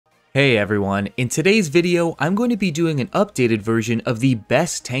Hey everyone, in today's video I'm going to be doing an updated version of the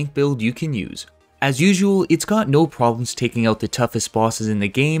best tank build you can use. As usual, it's got no problems taking out the toughest bosses in the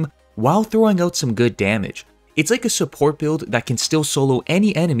game while throwing out some good damage. It's like a support build that can still solo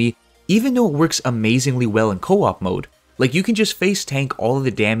any enemy even though it works amazingly well in co-op mode. Like you can just face tank all of the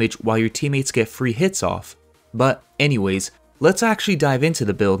damage while your teammates get free hits off. But anyways, let's actually dive into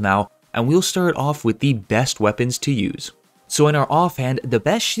the build now and we'll start off with the best weapons to use. So in our offhand, the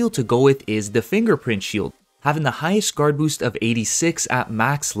best shield to go with is the fingerprint shield, having the highest guard boost of 86 at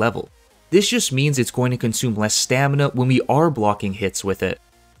max level. This just means it's going to consume less stamina when we are blocking hits with it.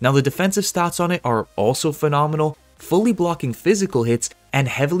 Now the defensive stats on it are also phenomenal, fully blocking physical hits and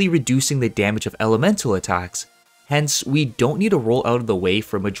heavily reducing the damage of elemental attacks. Hence, we don't need to roll out of the way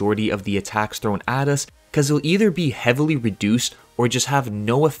for a majority of the attacks thrown at us because it'll either be heavily reduced or just have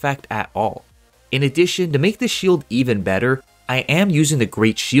no effect at all. In addition, to make this shield even better, I am using the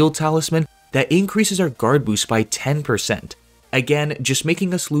Great Shield Talisman that increases our guard boost by 10%. Again, just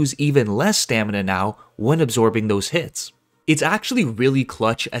making us lose even less stamina now when absorbing those hits. It's actually really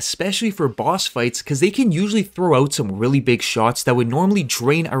clutch, especially for boss fights because they can usually throw out some really big shots that would normally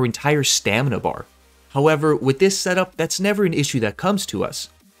drain our entire stamina bar. However, with this setup, that's never an issue that comes to us.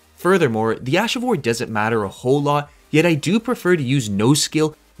 Furthermore, the Ash of War doesn't matter a whole lot, yet I do prefer to use no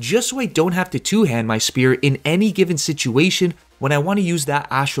skill just so I don't have to two-hand my spear in any given situation when I want to use that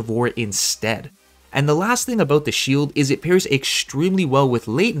Ash of War instead. And the last thing about the shield is it pairs extremely well with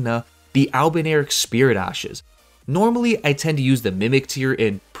Leitina, the Albinauric Spirit Ashes. Normally, I tend to use the Mimic tier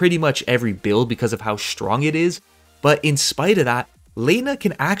in pretty much every build because of how strong it is, but in spite of that, Leitina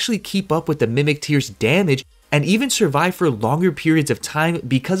can actually keep up with the Mimic tier's damage and even survive for longer periods of time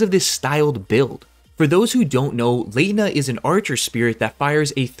because of this styled build. For those who don't know, Leitina is an archer spirit that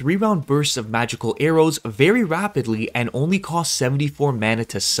fires a 3-round burst of magical arrows very rapidly and only costs 74 mana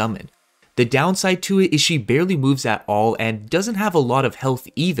to summon. The downside to it is she barely moves at all and doesn't have a lot of health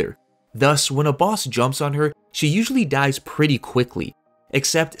either. Thus, when a boss jumps on her, she usually dies pretty quickly.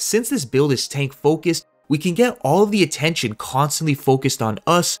 Except since this build is tank focused, we can get all of the attention constantly focused on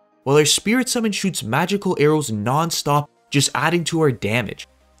us while our spirit summon shoots magical arrows non-stop, just adding to our damage.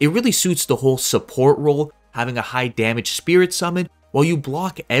 It really suits the whole support role, having a high damage spirit summon while you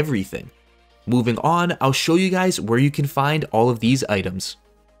block everything. Moving on, I'll show you guys where you can find all of these items.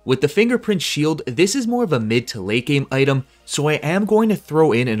 With the fingerprint shield, this is more of a mid to late game item, so I am going to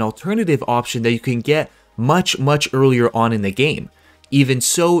throw in an alternative option that you can get much earlier on in the game. Even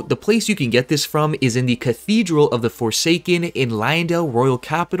so, the place you can get this from is in the Cathedral of the Forsaken in Leyndell Royal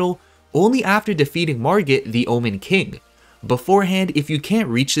Capital, only after defeating Margit, the Omen King. Beforehand, if you can't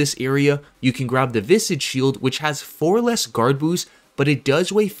reach this area, you can grab the Visage Shield, which has 4 less guard boost, but it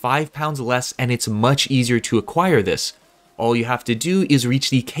does weigh 5 pounds less and it's much easier to acquire this. All you have to do is reach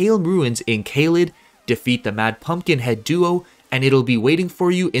the Caelem Ruins in Caelid, defeat the Mad Pumpkin Head duo, and it'll be waiting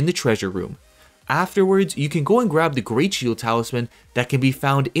for you in the treasure room. Afterwards, you can go and grab the Great Shield Talisman that can be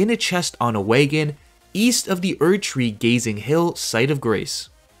found in a chest on a wagon, east of the Erdtree Gazing Hill Site of Grace.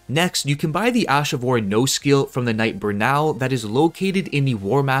 Next, you can buy the Ash of War no skill from the Knight Bernal that is located in the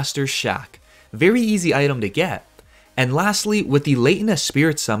War Master's Shack. Very easy item to get. And lastly, with the Leitina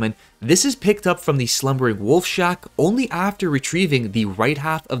Spirit Summon, this is picked up from the Slumbering Wolf Shack only after retrieving the right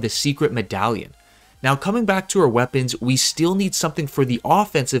half of the Secret Medallion. Now coming back to our weapons, we still need something for the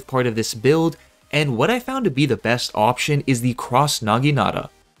offensive part of this build, and what I found to be the best option is the Cross Naginata.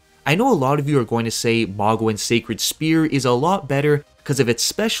 I know a lot of you are going to say Mogwen's Sacred Spear is a lot better because of its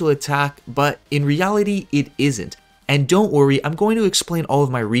special attack, but in reality it isn't. And don't worry, I'm going to explain all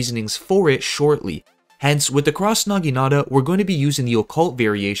of my reasonings for it shortly. Hence, with the Cross Naginata, we're going to be using the Occult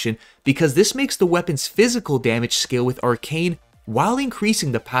variation because this makes the weapon's physical damage scale with Arcane while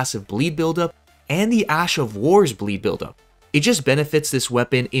increasing the passive bleed buildup and the Ash of War's bleed buildup. It just benefits this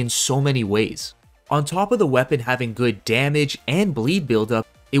weapon in so many ways. On top of the weapon having good damage and bleed buildup,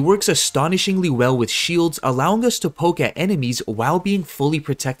 it works astonishingly well with shields, allowing us to poke at enemies while being fully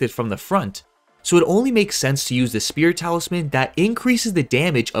protected from the front. So it only makes sense to use the Spear Talisman that increases the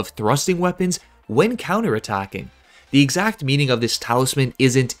damage of thrusting weapons when counterattacking. The exact meaning of this talisman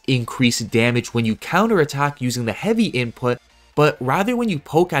isn't increased damage when you counterattack using the heavy input, but rather when you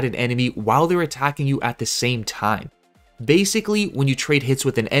poke at an enemy while they're attacking you at the same time. Basically, when you trade hits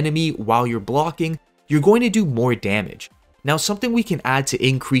with an enemy while you're blocking, you're going to do more damage. Now, something we can add to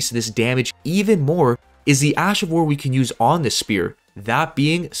increase this damage even more is the Ash of War we can use on the spear, that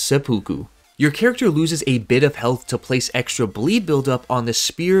being Seppuku. Your character loses a bit of health to place extra bleed buildup on the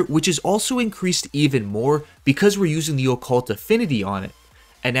spear, which is also increased even more because we're using the Occult Affinity on it.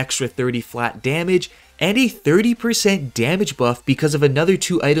 An extra 30 flat damage, and a 30% damage buff because of another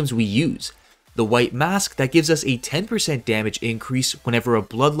 2 items we use. The white mask that gives us a 10% damage increase whenever a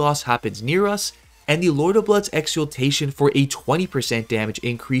blood loss happens near us, and the Lord of Blood's exaltation for a 20% damage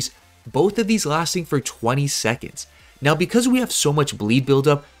increase, both of these lasting for 20 seconds. Now because we have so much bleed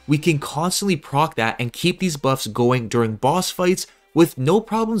buildup, we can constantly proc that and keep these buffs going during boss fights with no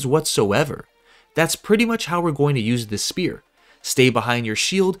problems whatsoever. That's pretty much how we're going to use the spear. Stay behind your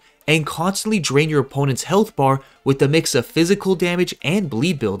shield and constantly drain your opponent's health bar with a mix of physical damage and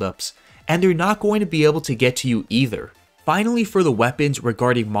bleed buildups, and they're not going to be able to get to you either. Finally, for the weapons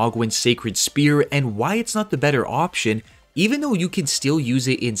regarding Mohgwyn's Sacred Spear and why it's not the better option, even though you can still use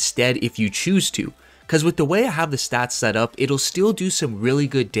it instead if you choose to, because with the way I have the stats set up, it'll still do some really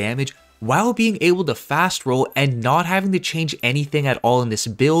good damage while being able to fast roll and not having to change anything at all in this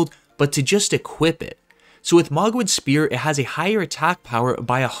build, but to just equip it. So with Mohgwyn's Spear, it has a higher attack power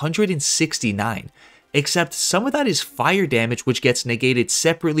by 169, except some of that is fire damage which gets negated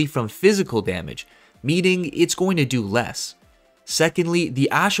separately from physical damage, meaning it's going to do less. Secondly, the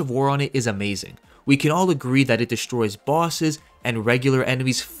Ash of War on it is amazing. We can all agree that it destroys bosses and regular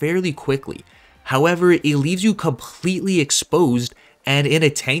enemies fairly quickly. However, it leaves you completely exposed, and in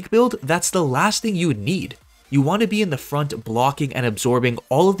a tank build, that's the last thing you would need. You want to be in the front blocking and absorbing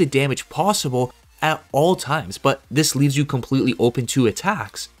all of the damage possible at all times, but this leaves you completely open to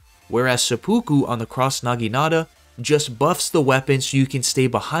attacks. Whereas Seppuku on the Cross Naginata just buffs the weapon so you can stay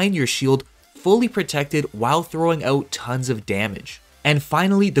behind your shield fully protected while throwing out tons of damage. And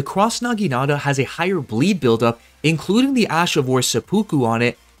finally, the Cross Naginata has a higher bleed buildup, including the Ash of War Seppuku on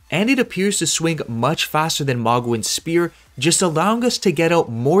it, and it appears to swing much faster than Mohgwyn's Spear, just allowing us to get out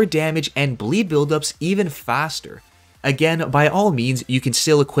more damage and bleed buildups even faster. Again, by all means, you can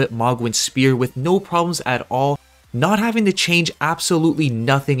still equip Mohgwyn's Spear with no problems at all, not having to change absolutely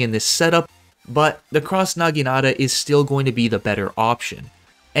nothing in this setup, but the Cross Naginata is still going to be the better option.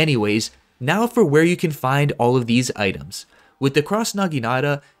 Anyways, now for where you can find all of these items. With the Cross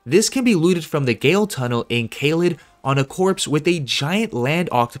Naginata, this can be looted from the Gale Tunnel in Caelid on a corpse with a giant land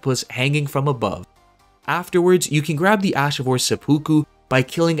octopus hanging from above. Afterwards, you can grab the Ash of War Seppuku by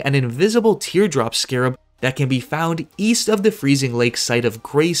killing an invisible teardrop scarab that can be found east of the Freezing Lake site of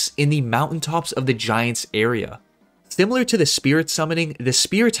Grace in the mountaintops of the Giants area. Similar to the Spirit Summoning, the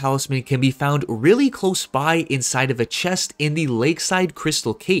Spirit Talisman can be found really close by inside of a chest in the Lakeside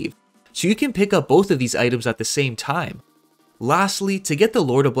Crystal Cave, so you can pick up both of these items at the same time. Lastly, to get the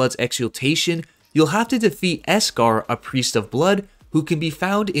Lord of Blood's exaltation, you'll have to defeat Esgar, a Priest of Blood, who can be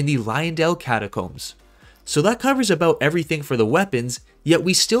found in the Lyondell Catacombs. So that covers about everything for the weapons, yet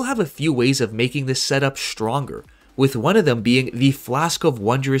we still have a few ways of making this setup stronger, with one of them being the Flask of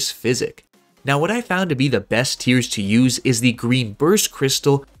Wondrous Physic. Now what I found to be the best tiers to use is the Green Burst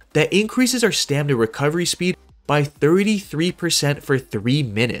Crystal that increases our stamina recovery speed by 33% for 3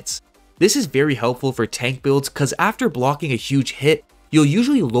 minutes. This is very helpful for tank builds because after blocking a huge hit, you'll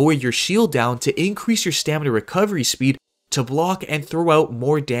usually lower your shield down to increase your stamina recovery speed to block and throw out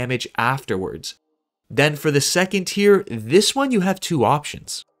more damage afterwards. Then for the second tier, this one you have 2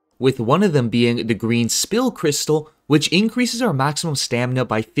 options, with one of them being the Green Spill Crystal, which increases our maximum stamina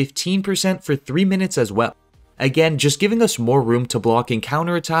by 15% for 3 minutes as well. Again, just giving us more room to block and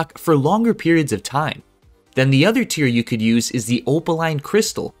counterattack for longer periods of time. Then the other tier you could use is the Opaline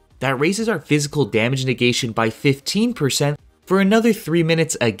Crystal, that raises our physical damage negation by 15% for another 3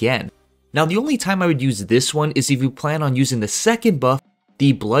 minutes again. Now the only time I would use this one is if you plan on using the second buff,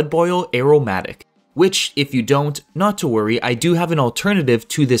 the Blood Boil Aromatic, which if you don't, not to worry, I do have an alternative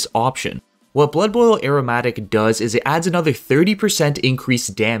to this option. What Blood Boil Aromatic does is it adds another 30%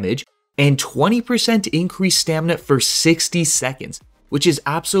 increased damage and 20% increased stamina for 60 seconds, which is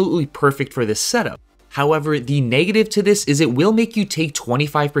absolutely perfect for this setup. However, the negative to this is it will make you take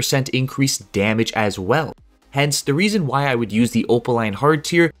 25% increased damage as well. Hence, the reason why I would use the Opaline Hard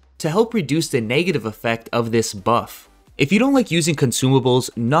tier to help reduce the negative effect of this buff. If you don't like using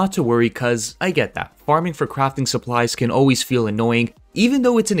consumables, not to worry cause I get that. Farming for crafting supplies can always feel annoying, even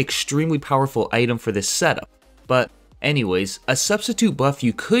though it's an extremely powerful item for this setup. But anyways, a substitute buff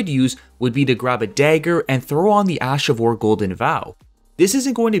you could use would be to grab a dagger and throw on the Ash of War Golden Vow. This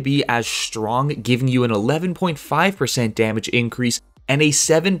isn't going to be as strong, giving you an 11.5% damage increase and a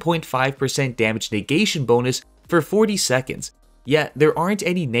 7.5% damage negation bonus for 40 seconds. Yet, there aren't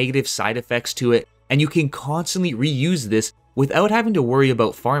any negative side effects to it, and you can constantly reuse this without having to worry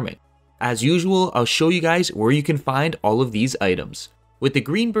about farming. As usual, I'll show you guys where you can find all of these items. With the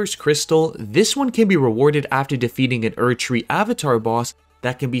Green Burst Crystal, this one can be rewarded after defeating an Erdtree Avatar boss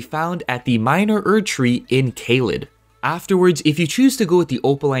that can be found at the Minor Erdtree in Caelid. Afterwards, if you choose to go with the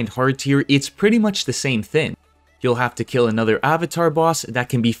Opaline hard tier, it's pretty much the same thing. You'll have to kill another avatar boss that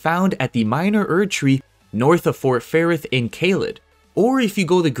can be found at the Minor Erd Tree north of Fort Ferrith in Caelid. Or if you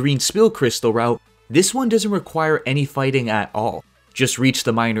go the Green Spill Crystal route, this one doesn't require any fighting at all. Just reach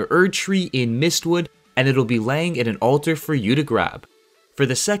the Minor Erd Tree in Mistwood and it'll be laying in an altar for you to grab. For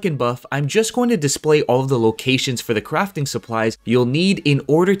the second buff, I'm just going to display all of the locations for the crafting supplies you'll need in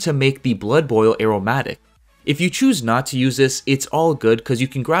order to make the Blood Boil aromatic. If you choose not to use this, it's all good because you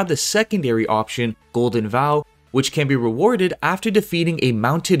can grab the secondary option, Golden Vow, which can be rewarded after defeating a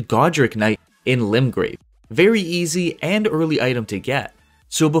mounted Godric Knight in Limgrave. Very easy and early item to get.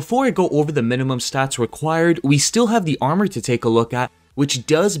 So before I go over the minimum stats required, we still have the armor to take a look at, which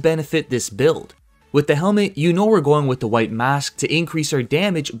does benefit this build. With the helmet, you know we're going with the white mask to increase our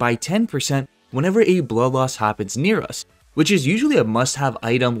damage by 10% whenever a blood loss happens near us, which is usually a must-have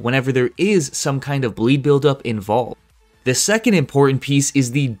item whenever there is some kind of bleed buildup involved. The second important piece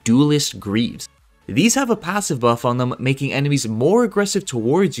is the Duelist Greaves. These have a passive buff on them, making enemies more aggressive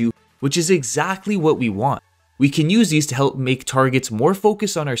towards you, which is exactly what we want. We can use these to help make targets more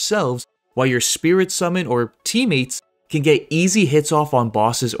focused on ourselves, while your Spirit Summon or teammates can get easy hits off on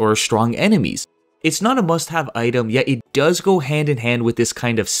bosses or strong enemies. It's not a must-have item, yet it does go hand in hand with this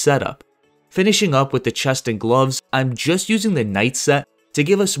kind of setup. Finishing up with the chest and gloves, I'm just using the Knight set to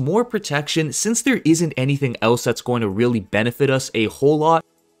give us more protection since there isn't anything else that's going to really benefit us a whole lot,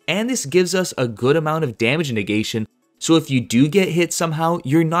 and this gives us a good amount of damage negation, so if you do get hit somehow,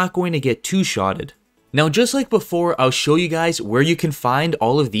 you're not going to get two-shotted. Now just like before, I'll show you guys where you can find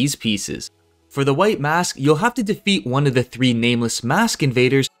all of these pieces. For the white mask, you'll have to defeat one of the 3 nameless mask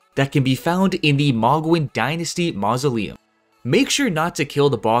invaders that can be found in the Mogwin Dynasty Mausoleum. Make sure not to kill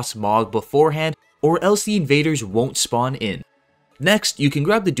the boss Mog beforehand or else the invaders won't spawn in. Next, you can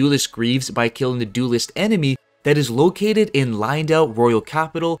grab the Duelist Greaves by killing the duelist enemy that is located in Leyndell Royal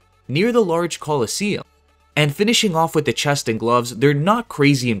Capital near the large Colosseum. And finishing off with the chest and gloves, they're not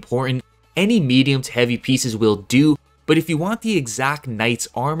crazy important, any medium to heavy pieces will do, but if you want the exact knight's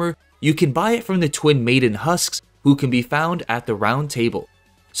armor, you can buy it from the Twin Maiden Husks who can be found at the Round Table.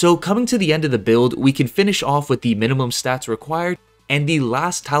 So coming to the end of the build, we can finish off with the minimum stats required and the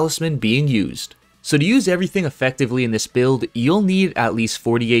last talisman being used. So to use everything effectively in this build, you'll need at least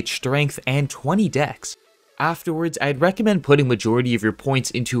 48 strength and 20 dex. Afterwards, I'd recommend putting majority of your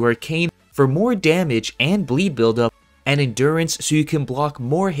points into Arcane for more damage and bleed buildup, and endurance so you can block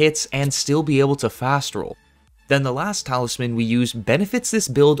more hits and still be able to fast roll. Then the last talisman we use benefits this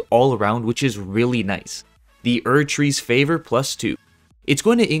build all around, which is really nice. The Erd Tree's Favor +2. It's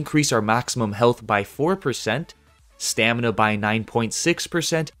going to increase our maximum health by 4%, stamina by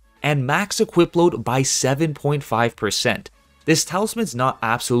 9.6%, and max equip load by 7.5%. This talisman's not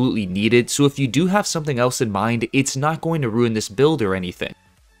absolutely needed, so if you do have something else in mind, it's not going to ruin this build or anything.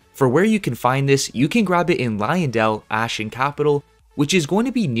 For where you can find this, you can grab it in Leyndell, Ashen Capital, which is going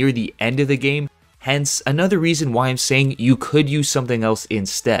to be near the end of the game, hence another reason why I'm saying you could use something else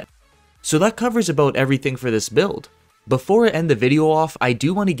instead. So that covers about everything for this build. Before I end the video off, I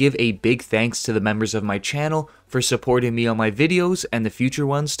do want to give a big thanks to the members of my channel for supporting me on my videos and the future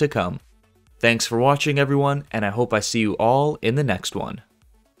ones to come. Thanks for watching everyone, and I hope I see you all in the next one.